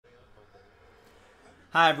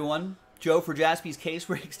Hi, everyone. Joe for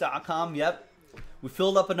JaspysCaseBreaks.com. Yep, we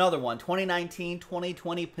filled up another one. 2019-2020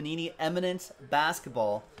 Panini Eminence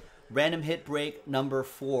Basketball. Random hit break number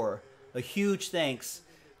 4. A huge thanks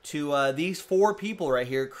to these 4 people right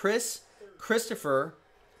here. Chris, Christopher,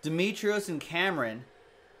 Demetrios, and Cameron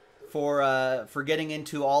for getting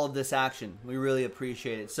into all of this action. We really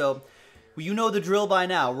appreciate it. So, you know the drill by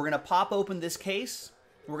now. We're going to pop open this case.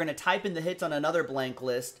 We're going to type in the hits on another blank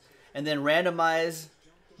list and then randomize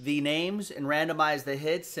the names and randomize the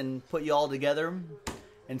hits and put you all together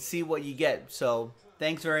and see what you get. So,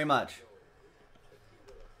 thanks very much.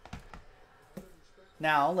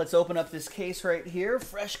 Now, let's open up this case right here.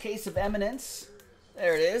 Fresh case of Eminence.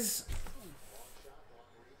 There it is.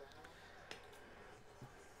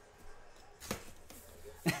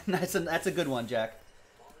 That's a good one, Jack.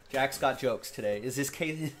 Jack's got jokes today. Is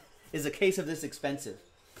a case of this expensive?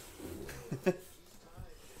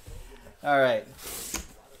 All right.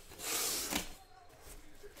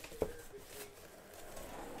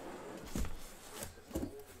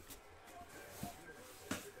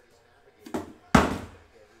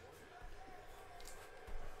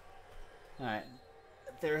 All right.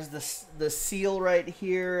 There's the seal right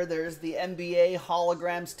here. There's the NBA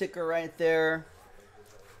hologram sticker right there.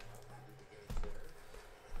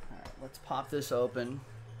 All right, let's pop this open.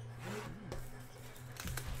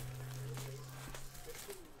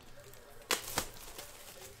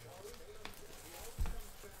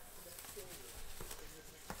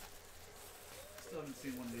 Still haven't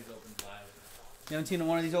seen one of these open live. You haven't seen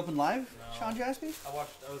one of these open live, No. Sean Jaspy? I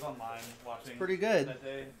was online watching. It's pretty good. That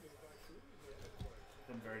day.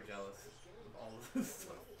 I'm very jealous of all of this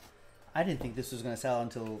stuff. I didn't think this was going to sell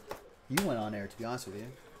until you went on air, to be honest with you.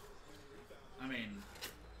 I mean,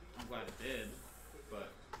 I'm glad it did,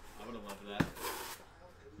 but I would have loved that.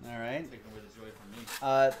 All right. Taking away the joy from me.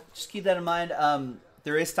 Just keep that in mind.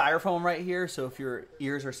 There is styrofoam right here, so if your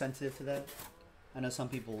ears are sensitive to that, I know some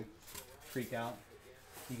people freak out.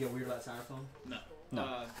 You get weird about styrofoam? No.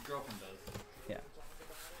 No. The girlfriend does. Yeah.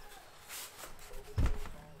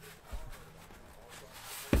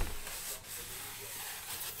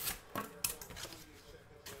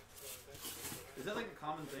 Is that like a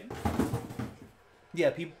common thing? Yeah,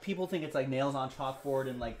 people think it's like nails on chalkboard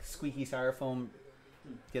and like squeaky styrofoam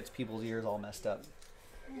gets people's ears all messed up.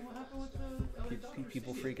 What happened with the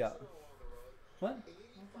People freak out. What?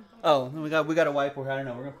 Oh, we got a whiteboard. I don't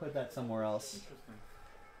know. We're gonna put that somewhere else. Interesting.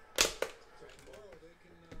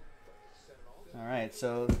 All right.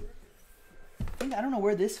 So I don't know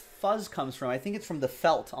where this fuzz comes from. I think it's from the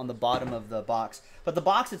felt on the bottom of the box. But the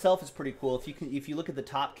box itself is pretty cool. If you look at the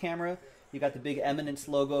top camera, you got the big Eminence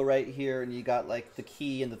logo right here, and you got like the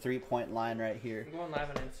key and the 3-point line right here. We're going live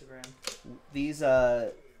on Instagram. These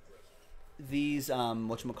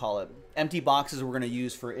whatchamacallit, empty boxes we're gonna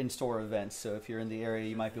use for in-store events. So if you're in the area,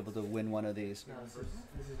 you might be able to win one of these. No, this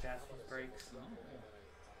is Jaspys Breaks.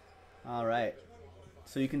 All right.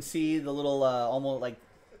 So you can see the little almost like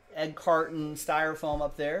egg carton styrofoam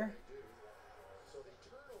up there.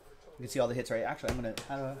 You can see all the hits right. Actually,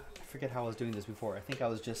 I forget how I was doing this before. I think I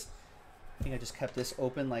just kept this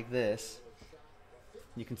open like this.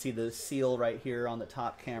 You can see the seal right here on the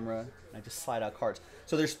top camera. I just slide out cards.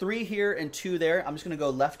 So there's 3 here and 2 there. I'm just going to go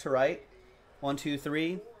left to right. 1, 2,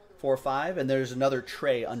 3, 4, 5. And there's another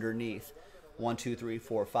tray underneath. 1, 2, 3,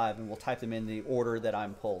 4, 5. And we'll type them in the order that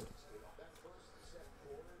I'm pulled.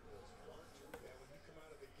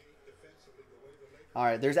 All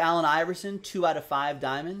right, there's Allen Iverson, 2 out of 5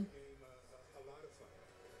 diamond.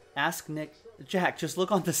 Ask Nick. Jack, just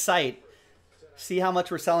look on the site. See how much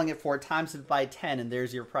we're selling it for, times it by 10, and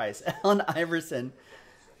there's your price. Allen Iverson,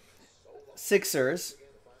 Sixers.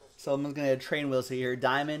 So I'm going to train wheels here.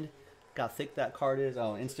 Diamond. Got how thick that card is.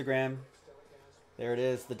 Oh, Instagram. There it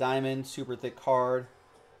is. The diamond, super thick card.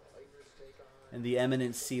 And the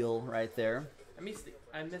Eminence seal right there. I missed the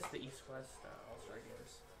East-West All-Star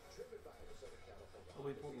games. Oh,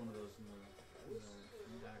 we pulled one of those in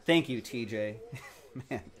the Thank you, TJ.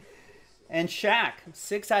 Man. And Shaq,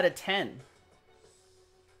 6 out of 10.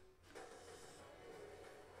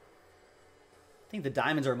 I think the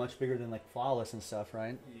diamonds are much bigger than like flawless and stuff,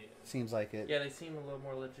 right? Yeah. Seems like it. Yeah, they seem a little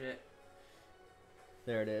more legit.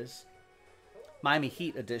 There it is. Miami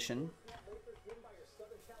Heat edition.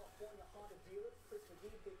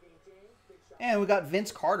 And we got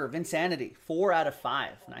Vince Carter, Vinsanity, 4 out of 5.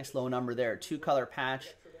 Nice low number there. 2-color patch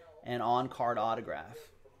and on-card autograph.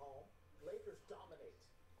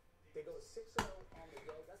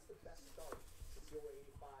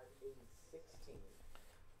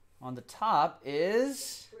 On the top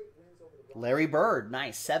is Larry Bird.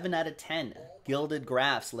 Nice. 7 out of 10. Gilded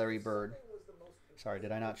Graphs, Larry Bird. Sorry,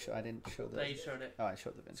 did I not show? I didn't show the. No, you showed it. Oh, I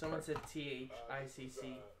showed the Vince Someone card. said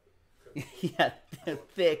THICC. Yeah,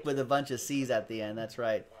 thick with a bunch of C's at the end. That's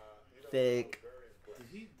right. Thick. Does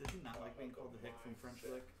he not like being called the Hick from French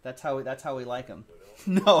Lick? That's how we like him.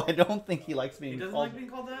 No, I don't think he likes being He doesn't called. like being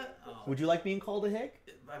called that? Oh. Would you like being called a hick?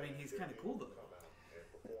 I mean, he's kind of cool, though.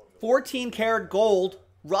 14 karat gold,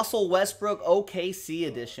 Russell Westbrook OKC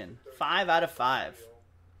edition. 5 out of 5.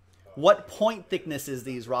 What point thickness is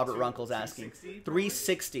these? Robert Runkle's asking.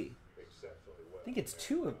 360. I think it's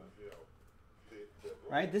 2 of.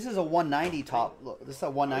 Right? This is a 190 top. This is a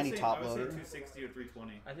 190 top loader. 260 or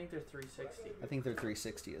 320. I think they're 360. I think they're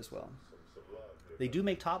 360 as well. They do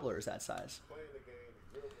make top loaders that size.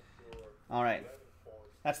 All right.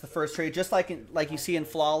 That's the first trade. Just like you see in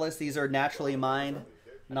Flawless, these are naturally mined,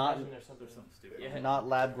 not There's something stupid. Yeah. not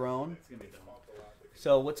lab grown. It's gonna be dumb.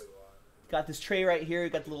 So what's got this tray right here? You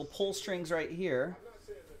got the little pull strings right here.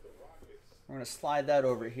 We're gonna slide that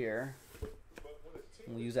over here.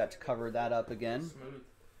 We'll use that to cover that up again. Smooth.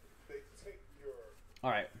 All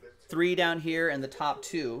right, 3 down here and the top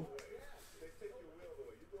 2.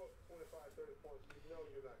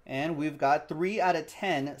 And we've got 3 out of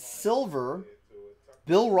 10 silver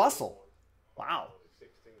Bill Russell. Wow.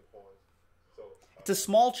 It's a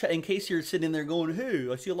small check. In case you're sitting there going, hey,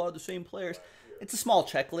 I see a lot of the same players. It's a small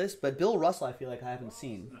checklist, but Bill Russell I feel like I haven't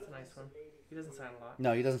seen. That's a nice one. He doesn't sign a lot.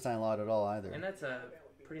 No, he doesn't sign a lot at all either. And that's a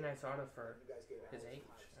pretty nice auto for his age.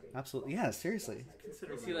 I mean, Absolutely. Yeah, seriously.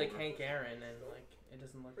 you see like Hank Aaron and like it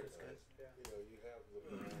doesn't look as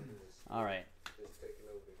good. All right.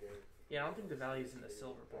 Yeah, I don't think the value's in the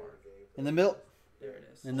silver bar. In the middle. There it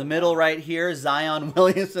is. In the middle right here, Zion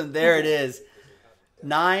Williamson. There it is.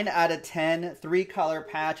 9 out of 10. 3-color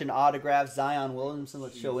patch and autograph. Zion Williamson.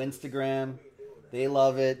 Let's show Instagram. They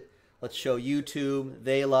love it. Let's show YouTube.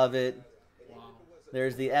 They love it. Wow.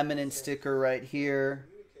 There's the Eminence sticker right here.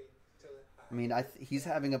 I mean, he's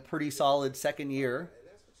having a pretty solid second year.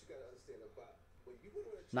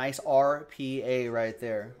 Nice RPA right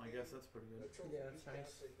there. I guess that's pretty good. Yeah, that's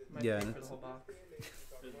nice. Might Yeah, pay for that's- the whole box.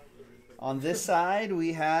 On this side,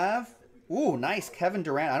 we have... Ooh, nice. Kevin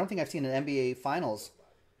Durant. I don't think I've seen an NBA Finals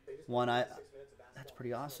one. That's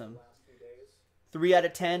pretty awesome. 3 out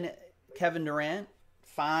of 10, Kevin Durant.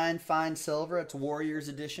 Fine silver. It's Warriors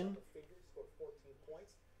edition.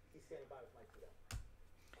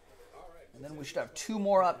 And then we should have 2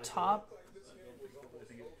 more up top.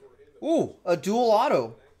 Ooh, a dual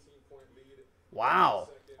auto. Wow.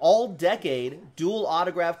 All-decade dual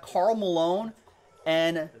autograph Karl Malone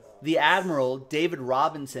and the Admiral David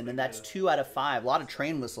Robinson, and that's 2 out of 5. A lot of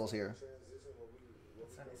train whistles here.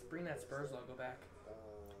 That's nice. Bring that Spurs logo back.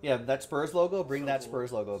 Yeah, that Spurs logo, bring that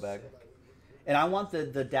Spurs logo back. And I want the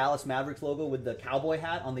Dallas Mavericks logo with the cowboy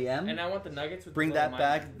hat on the M. And I want the Nuggets with Bring the that little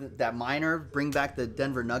back, miner. that miner. Bring back the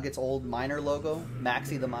Denver Nuggets old miner logo,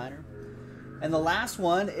 Maxey the miner. And the last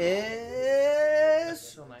one That's is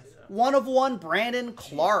still nice though. 1 of 1 Brandon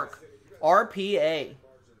Clark, RPA.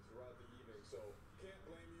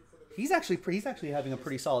 He's actually having a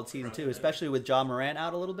pretty solid season too, especially with Ja Morant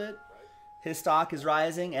out a little bit. His stock is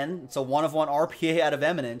rising, and it's a 1 of 1 RPA out of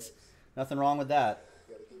Eminence. Nothing wrong with that.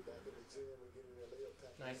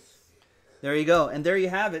 Nice. There you go, and there you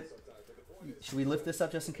have it. Should we lift this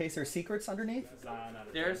up just in case there's secrets underneath? Zion out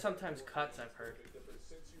of There are sometimes cuts I've heard.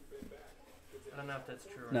 I don't know if that's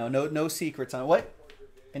true. Or No, not. no secrets on what?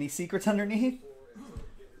 Any secrets underneath?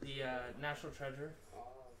 The National Treasure,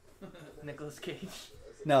 Nicolas Cage.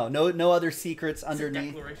 No other secrets It's a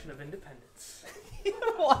underneath. Declaration of Independence.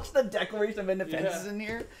 Watch the Declaration of Independence Yeah. in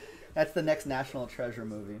here. That's the next National Treasure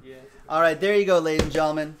movie. Yeah. All right, there you go, ladies and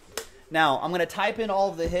gentlemen. Now, I'm going to type in all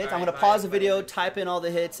of the hits. All I'm right, going to bye, pause the everybody. video, type in all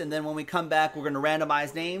the hits, and then when we come back, we're going to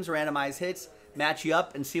randomize names, randomize hits, match you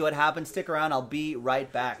up, and see what happens. Stick around. I'll be right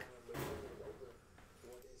back.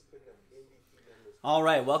 All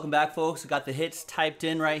right, welcome back, folks. We got the hits typed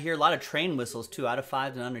in right here. A lot of train whistles, too. Out of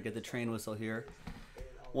 5 and under, get the train whistle here.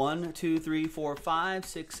 1, 2, 3, 4, 5,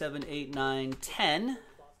 6, 7, 8, 9, 10.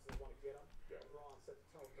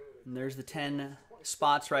 And there's the 10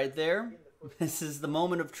 spots right there. This is the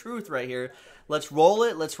moment of truth right here. Let's roll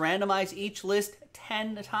it. Let's randomize each list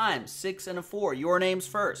 10 times. 6 and a 4. Your names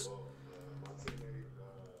first.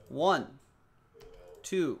 1,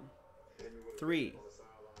 2, 3,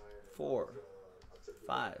 4,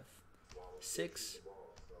 5, 6,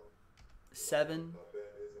 7,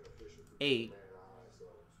 8,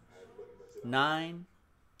 9,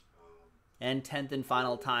 and 10th and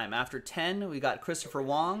final time. After 10, we got Christopher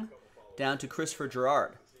Wong down to Christopher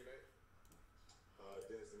Gerard.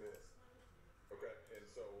 Okay, and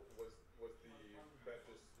so was the bet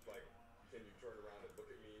just like, can you turn around and look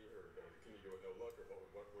at me, or can you do a no look,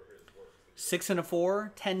 6 and a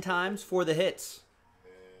 4, 10 times for the hits.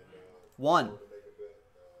 1,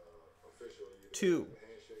 2,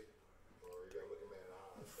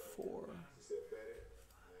 4,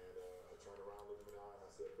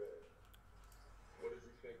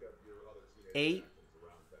 8,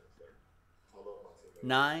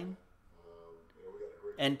 9,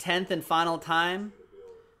 and 10th and final time.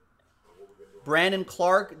 Brandon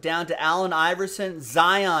Clark down to Allen Iverson.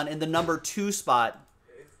 Zion in the number 2 spot.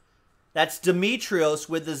 That's Demetrios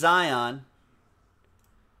with the Zion.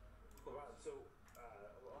 So, a lot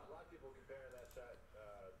of people compare that shot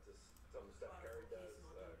to something Steph Curry does.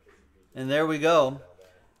 And there we go.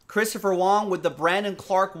 Christopher Wong with the Brandon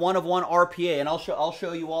Clark 1/1 RPA. And I'll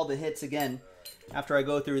show you all the hits again after I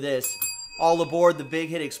go through this. All aboard the Big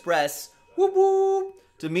Hit Express. Whoop whoop.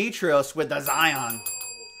 Demetrios with the Zion.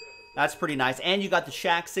 That's pretty nice. And you got the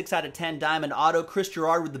Shaq 6 out of 10 diamond auto. Chris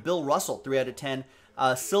Gerard with the Bill Russell 3 out of 10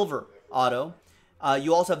 silver auto.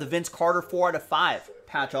 You also have the Vince Carter 4 out of 5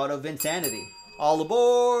 patch auto. Vinsanity. All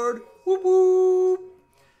aboard. Whoop whoop.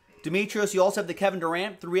 Demetrios, you also have the Kevin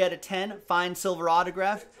Durant 3 out of 10 fine silver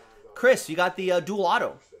autograph. Chris, you got the dual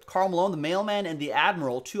auto. Karl Malone, the Mailman, and the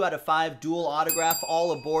Admiral 2 out of 5 dual autograph.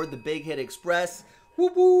 All aboard the Big Hit Express.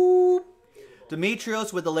 Whoop whoop.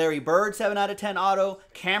 Demetrios with the Larry Bird 7 out of 10 auto.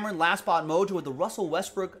 Cameron Last Spot Mojo with the Russell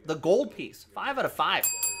Westbrook, the gold piece 5 out of 5.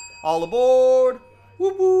 All aboard.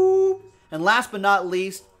 Whoop whoop. And last but not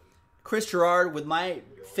least, Chris Gerard with my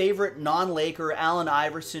favorite non-Laker, Allen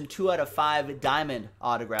Iverson 2 out of 5 diamond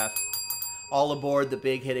autograph. All aboard the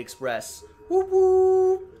Big Hit Express. Whoop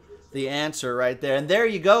whoop. The answer right there. And there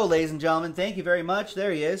you go, ladies and gentlemen. Thank you very much.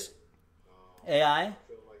 There he is. AI.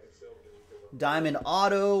 Diamond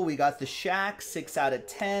Auto, we got the Shaq, 6 out of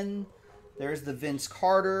 10. There's the Vince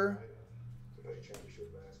Carter.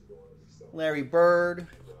 Larry Bird.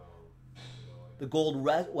 The Gold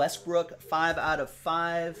Westbrook, 5 out of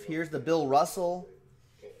 5. Here's the Bill Russell.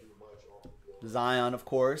 Zion, of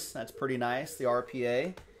course. That's pretty nice, the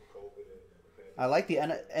RPA. I like the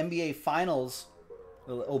NBA Finals,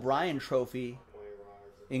 the O'Brien trophy,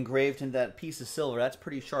 engraved in that piece of silver. That's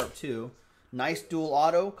pretty sharp, too. Nice dual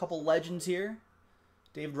auto. Couple legends here.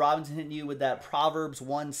 David Robinson hitting you with that Proverbs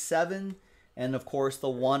 1-7. And, of course, the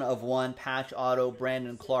 1/1 patch auto,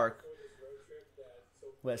 Brandon Clark.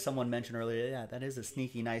 Well, someone mentioned earlier, yeah, that is a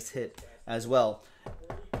sneaky nice hit as well.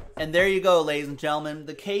 And there you go, ladies and gentlemen.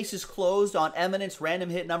 The case is closed on Eminence random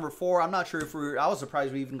hit number 4. I'm not sure if I was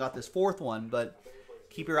surprised we even got this 4th one, but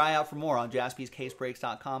keep your eye out for more on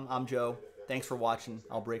JaspysCaseBreaks.com. I'm Joe. Thanks for watching.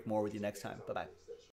 I'll break more with you next time. Bye-bye.